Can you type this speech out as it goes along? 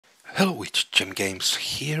Hello, it's Jim Games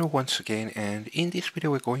here once again, and in this video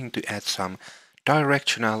we're going to add some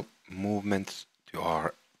directional movements to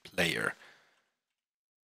our player.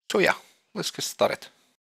 So yeah, let's get started.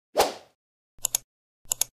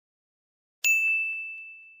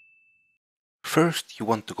 First, you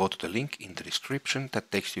want to go to the link in the description that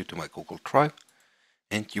takes you to my Google Drive,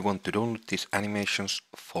 and you want to download this animations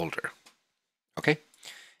folder. Okay?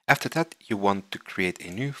 After that, you want to create a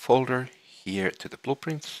new folder here to the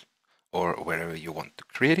blueprints, or wherever you want to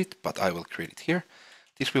create it, but I will create it here.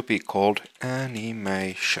 This will be called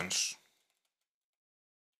animations.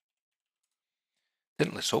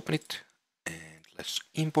 Then let's open it and let's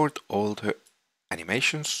import all the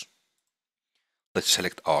animations. Let's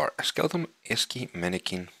select our skeleton, Eski,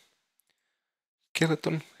 mannequin,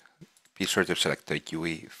 skeleton. Be sure to select the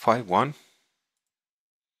UE51.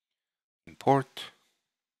 Import.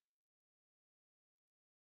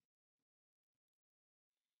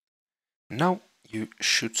 Now you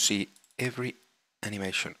should see every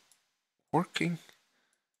animation working.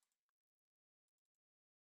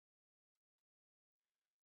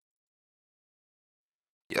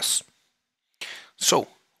 Yes. So,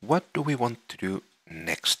 what do we want to do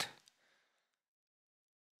next?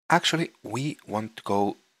 Actually, we want to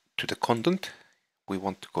go to the content. We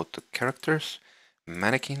want to go to characters,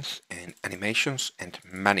 mannequins, and animations, and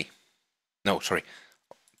many. No, sorry,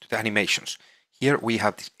 to the animations. Here we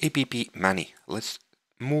have this APP many. Let's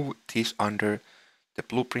move this under the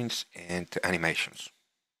blueprints and the animations.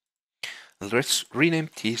 Let's rename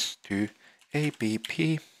this to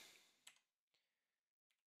APP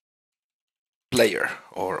player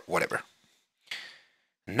or whatever.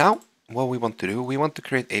 Now, what we want to do, we want to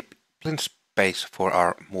create a plain space for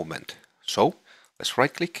our movement. So let's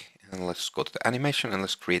right click and let's go to the animation and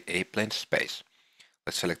let's create a plain space.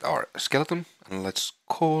 Let's select our skeleton and let's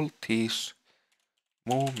call this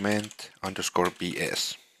movement_bs.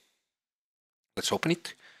 Let's open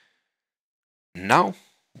it. Now,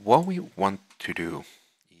 what we want to do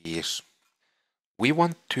is we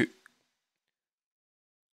want to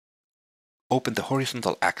open the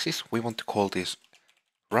horizontal axis. We want to call this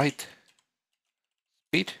right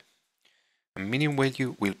speed. The minimum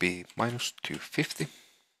value will be -250.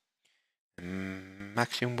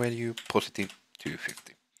 Maximum value positive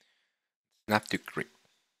 250. Snap to grip.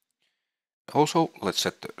 Also, let's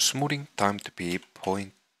set the smoothing time to be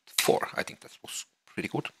 0.4. I think that was pretty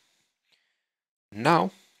good.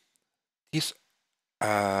 Now, this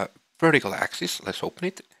vertical axis, let's open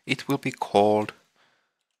it. It will be called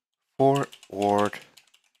forward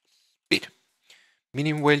speed.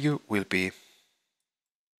 Minimum value will be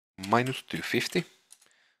 -250.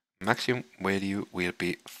 Maximum value will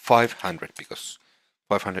be 500 because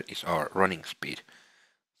 500 is our running speed.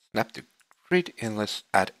 Snap to grid and let's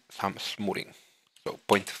add some smoothing. So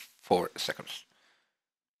 0.4 seconds.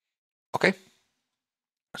 Okay.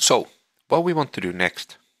 So what we want to do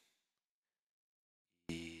next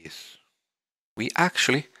is we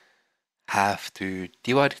actually have to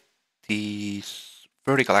divide this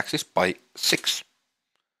vertical axis by 6.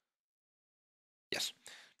 Yes.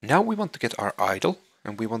 Now we want to get our idle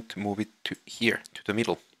and we want to move it to here, to the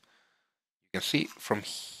middle. You can see from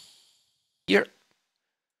here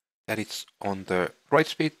that it's on the right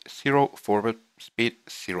speed 0, forward speed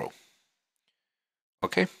 0.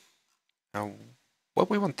 Okay. Now what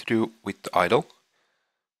we want to do with the idle,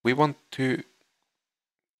 we want to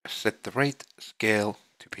set the rate scale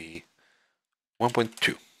to be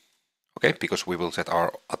 1.2. Okay, because we will set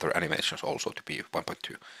our other animations also to be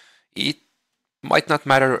 1.2. It might not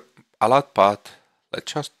matter a lot, but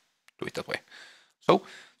let's just do it that way. So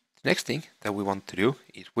the next thing that we want to do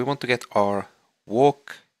is we want to get our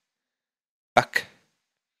walk back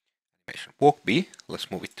animation. Walk B,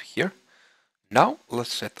 let's move it to here. Now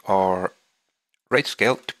let's set our rate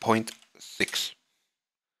scale to 0.6.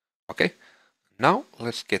 Okay, now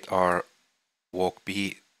let's get our walk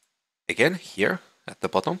B again here at the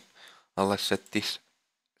bottom. And let's set this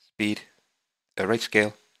speed, rate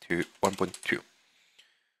scale to 1.2.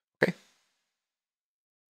 Okay.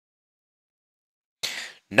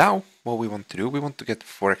 Now what we want to do, we want to get,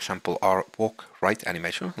 for example, our walk right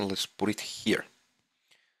animation, and let's put it here.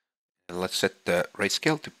 And let's set the rate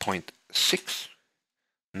scale to 0.6.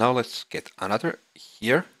 Now let's get another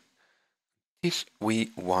here. This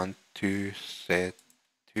we want to set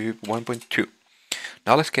to 1.2.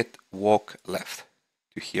 Now let's get walk left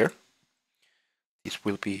to here. This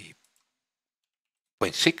will be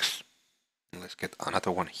 0.6. And let's get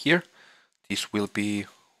another one here. This will be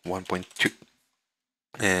 1.2.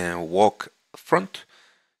 And walk front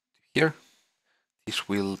here. This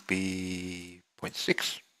will be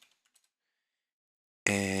 0.6.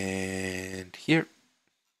 And here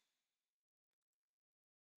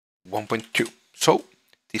 1.2. So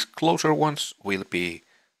these closer ones will be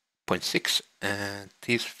 0.6 and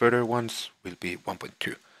these further ones will be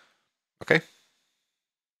 1.2. Okay.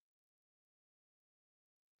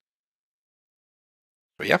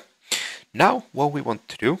 So yeah. Now what we want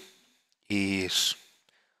to do is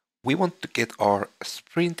we want to get our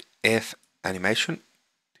sprint F animation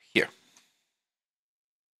here.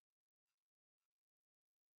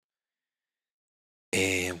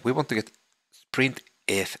 And we want to get sprint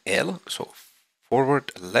FL, so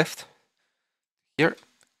forward left here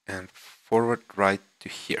and forward right to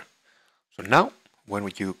here. So now when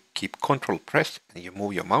you keep Control pressed and you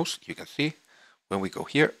move your mouse, you can see when we go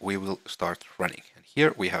here, we will start running. And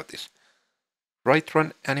here we have this right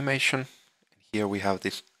run animation, and here we have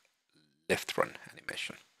this left run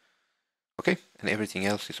animation. Okay, and everything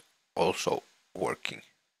else is also working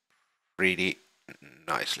pretty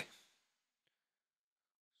nicely.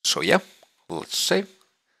 So yeah, let's save,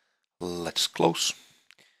 let's close.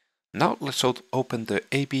 Now let's open the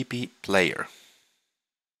ABB player.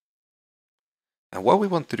 And what we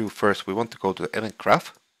want to do first, we want to go to the event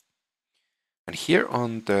graph. And here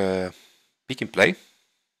on the begin play,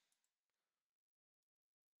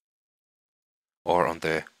 or on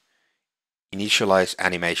the initialize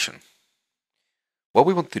animation, what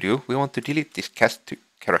we want to do, we want to delete this cast to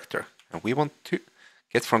character. And we want to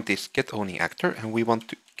get from this get owning actor, and we want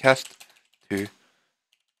to cast to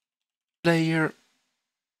player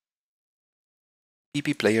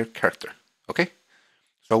BB player character. Okay,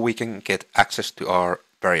 so we can get access to our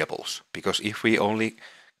variables, because if we only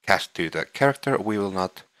cast to the character, we will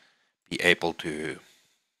not be able to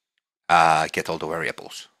get all the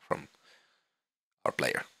variables from our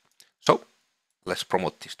player. So let's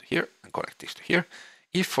promote this to here and connect this to here.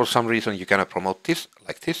 If for some reason you cannot promote this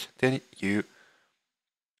like this, then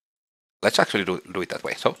let's actually do it that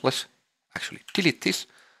way. So let's actually delete this.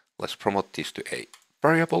 Let's promote this to a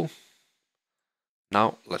variable.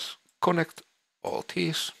 Now let's connect all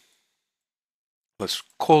these. Let's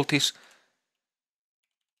call this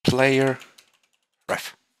player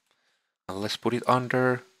ref. And let's put it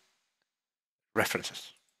under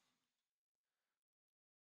references.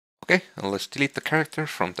 Okay, and let's delete the character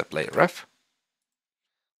from the player ref.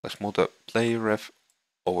 Let's move the player ref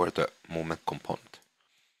over the movement component.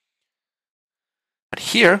 And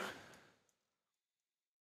here,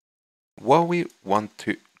 what we want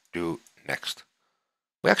to do next,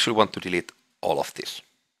 we actually want to delete all of this,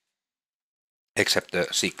 except the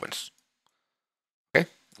sequence. Okay,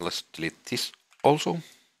 let's delete this also.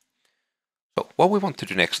 So what we want to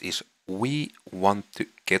do next is we want to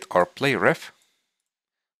get our player ref.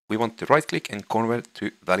 We want to right click and convert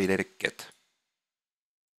to validated get.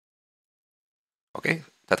 Okay,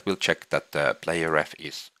 that will check that the player ref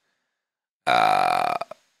is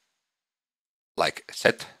like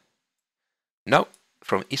set. Now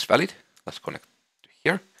from isValid, let's connect to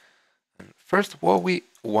here. And first what we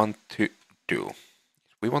want to do is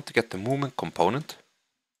we want to get the movement component,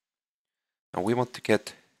 and we want to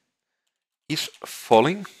get is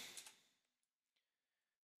falling.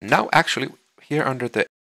 Now actually here under the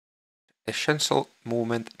essential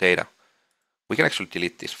movement data, we can actually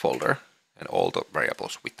delete this folder and all the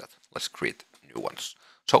variables with that. Let's create new ones.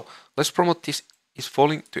 So let's promote this is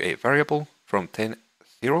falling to a variable from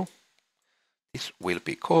 10.0. This will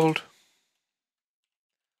be called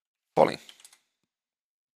falling.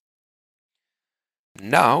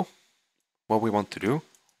 Now what we want to do,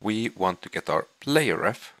 we want to get our player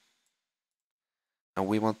ref, and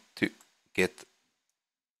we want to get,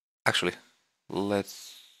 actually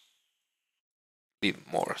let's leave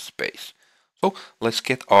more space. So let's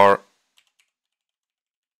get our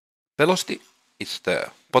velocity, it's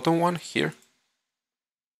the bottom one here.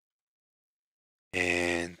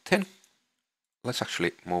 And then let's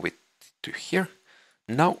actually move it to here.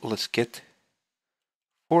 Now let's get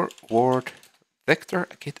forward vector,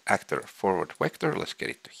 get actor forward vector, let's get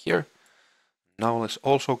it to here. Now let's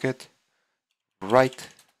also get right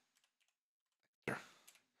vector,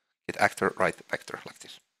 get actor right vector like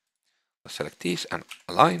this. Let's select these and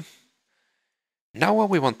align. Now what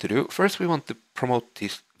we want to do, first we want to promote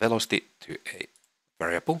this velocity to a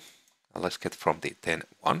variable. And let's get from the 10.1,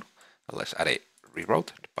 and let's add a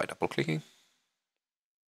reroute by double clicking.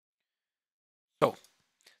 So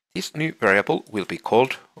this new variable will be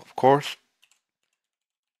called, of course,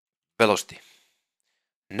 velocity.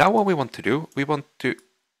 Now what we want to do, we want to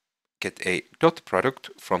get a dot product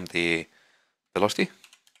from the velocity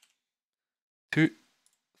to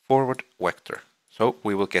forward vector. So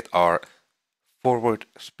we will get our forward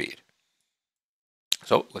speed.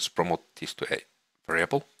 So let's promote this to a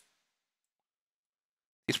variable.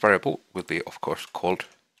 this variable will be, of course, called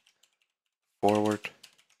forward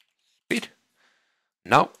speed.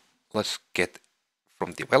 Now let's get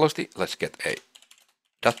from the velocity, let's get a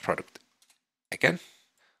dot product again.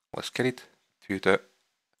 Let's get it to the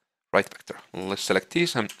right vector. Let's select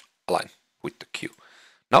this and align with the Q.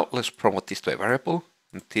 Now let's promote this to a variable,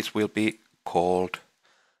 and this will be called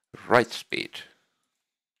right speed.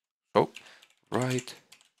 So right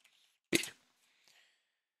speed.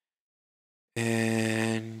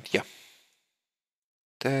 And yeah,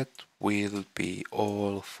 that will be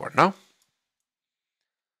all for now.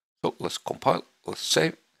 So let's compile, let's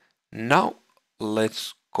save. Now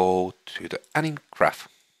let's go to the anim graph.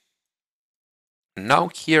 Now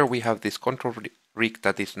here we have this control rig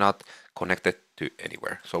that is not connected to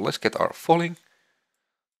anywhere. So let's get our falling.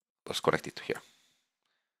 Let's connect it to here.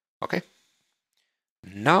 Okay.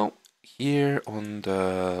 Now here on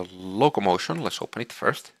the locomotion, let's open it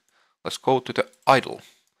first. Let's go to the idle.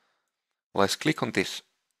 Let's click on this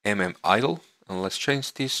idle and let's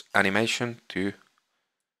change this animation to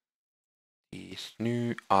this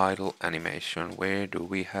new idle animation. Where do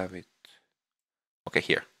we have it? Okay,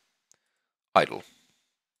 here. Idle.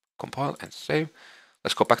 Compile and save.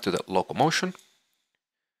 Let's go back to the locomotion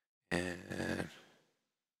and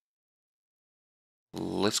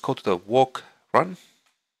let's go to the walk run.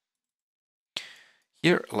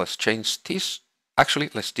 Here, let's change this. Actually,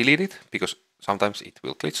 let's delete it because sometimes it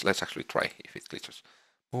will glitch. Let's actually try if it glitches.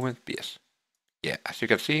 Movement PS. Yeah, as you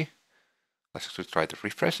can see, let's actually try to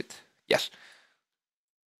refresh it. Yes.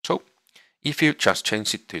 So if you just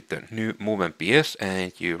change it to the new movement PS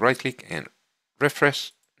and you right click and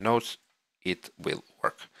refresh nodes, it will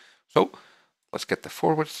work. So let's get the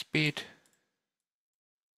forward speed.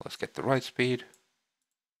 Let's get the right speed.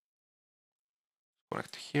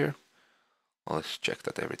 Connect here. Let's check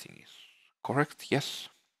that everything is correct. Yes.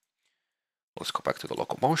 Let's go back to the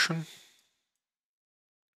locomotion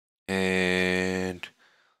and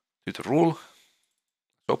do the rule.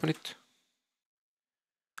 Let's open it.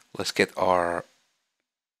 Let's get our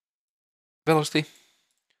velocity.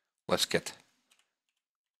 Let's get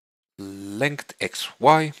length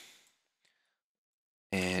xy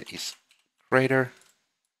and is greater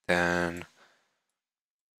than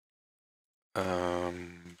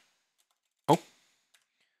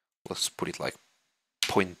let's put it like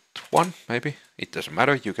 0.1 maybe. It doesn't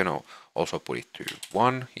matter. You can also put it to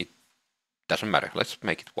 1. It doesn't matter. Let's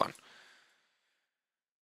make it 1.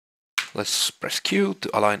 Let's press Q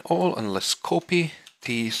to align all and let's copy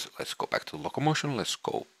these. Let's go back to locomotion. Let's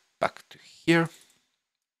go back to here.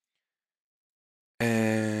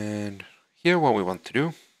 And here what we want to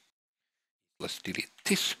do, let's delete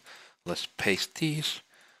this. Let's paste these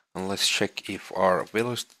and let's check if our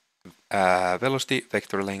velocity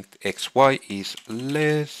vector length xy is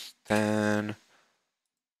less than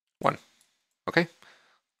 1. Okay,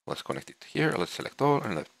 let's connect it here. Let's select all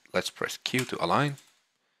and let's press Q to align.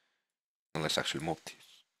 And let's actually move this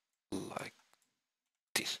like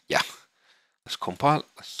this. Yeah. Let's compile,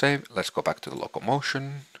 let's save, let's go back to the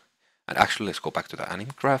locomotion. And actually, let's go back to the anim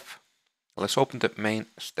graph. Let's open the main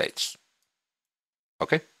states.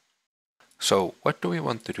 Okay. So what do we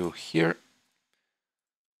want to do here?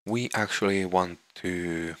 We actually want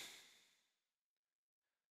to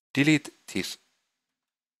delete this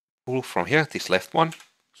rule from here, this left one.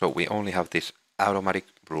 So we only have this automatic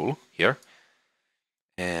rule here.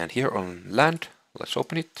 And here on land, let's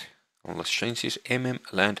open it. And let's change this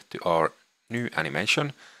land to our new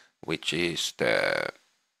animation, which is the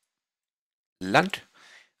land.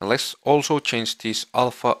 And let's also change this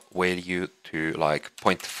alpha value to like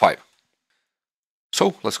 0.5.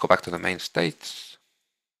 So let's go back to the main states.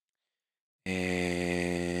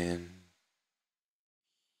 And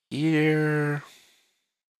here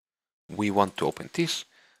we want to open this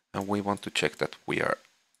and we want to check that we are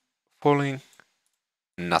falling,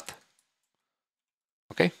 not.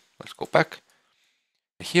 Okay, let's go back.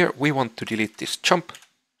 Here we want to delete this jump.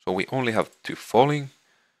 So we only have 2 falling.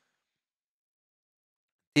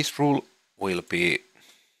 This rule will be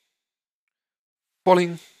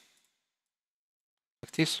falling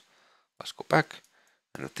like this. Let's go back.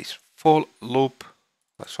 And this fall loop,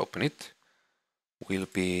 let's open it, will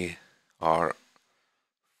be our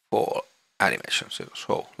fall animation.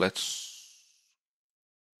 So let's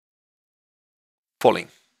falling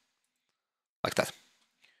like that.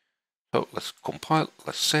 So let's compile,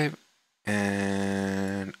 let's save,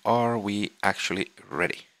 and are we actually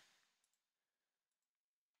ready?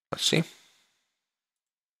 Let's see.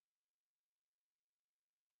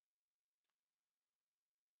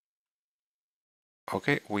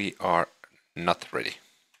 Okay, we are not ready.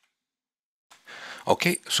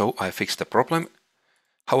 Okay, so I fixed the problem.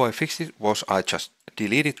 How I fixed it was I just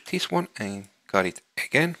deleted this one and got it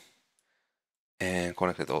again and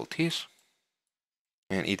connected all these,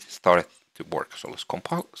 and it started to work. So let's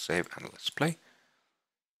compile, save, and let's play.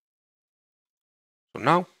 So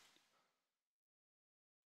now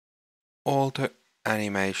all the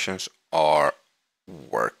animations are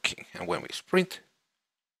working, and when we sprint,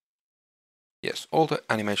 yes, all the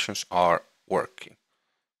animations are working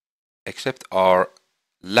except our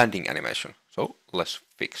landing animation. So let's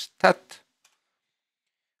fix that.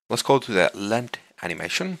 Let's go to the land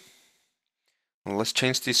animation. And let's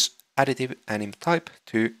change this additive anim type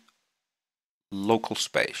to local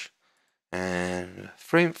space and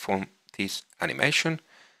frame from this animation.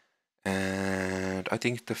 And I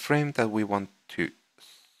think the frame that we want to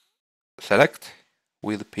select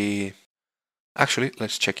will be, actually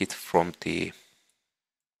let's check it from the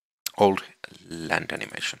old land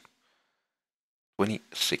animation.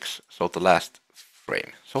 26, so the last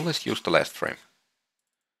frame. So let's use the last frame.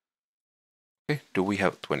 Okay, do we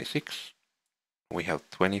have 26? We have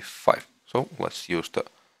 25. So let's use the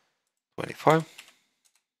 25.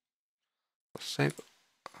 Let's save.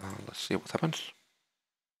 Let's see what happens.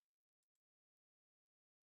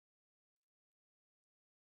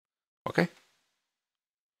 Okay.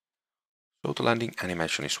 So the landing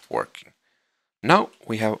animation is working. Now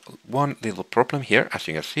we have one little problem here. As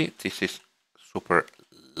you can see, this is super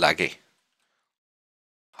laggy.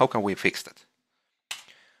 How can we fix that?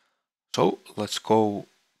 So let's go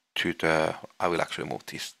to the, I will actually move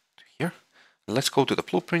this to here. Let's go to the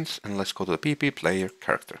blueprints and let's go to the PP player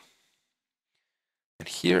character. And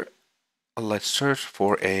here, let's search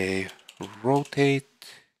for a rotate,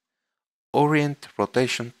 orient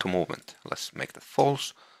rotation to movement. Let's make that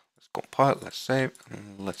false. Let's compile, let's save,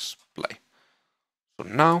 and let's play. So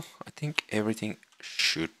now I think everything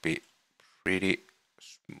should be pretty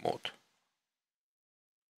smooth.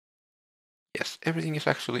 Yes, everything is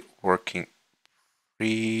actually working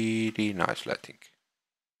pretty nicely, I think.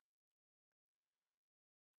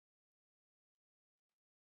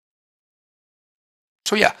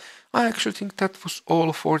 So yeah, I actually think that was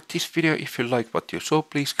all for this video. If you liked what you saw,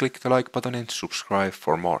 please click the like button and subscribe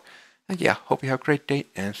for more. And yeah, hope you have a great day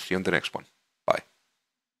and see you on the next one.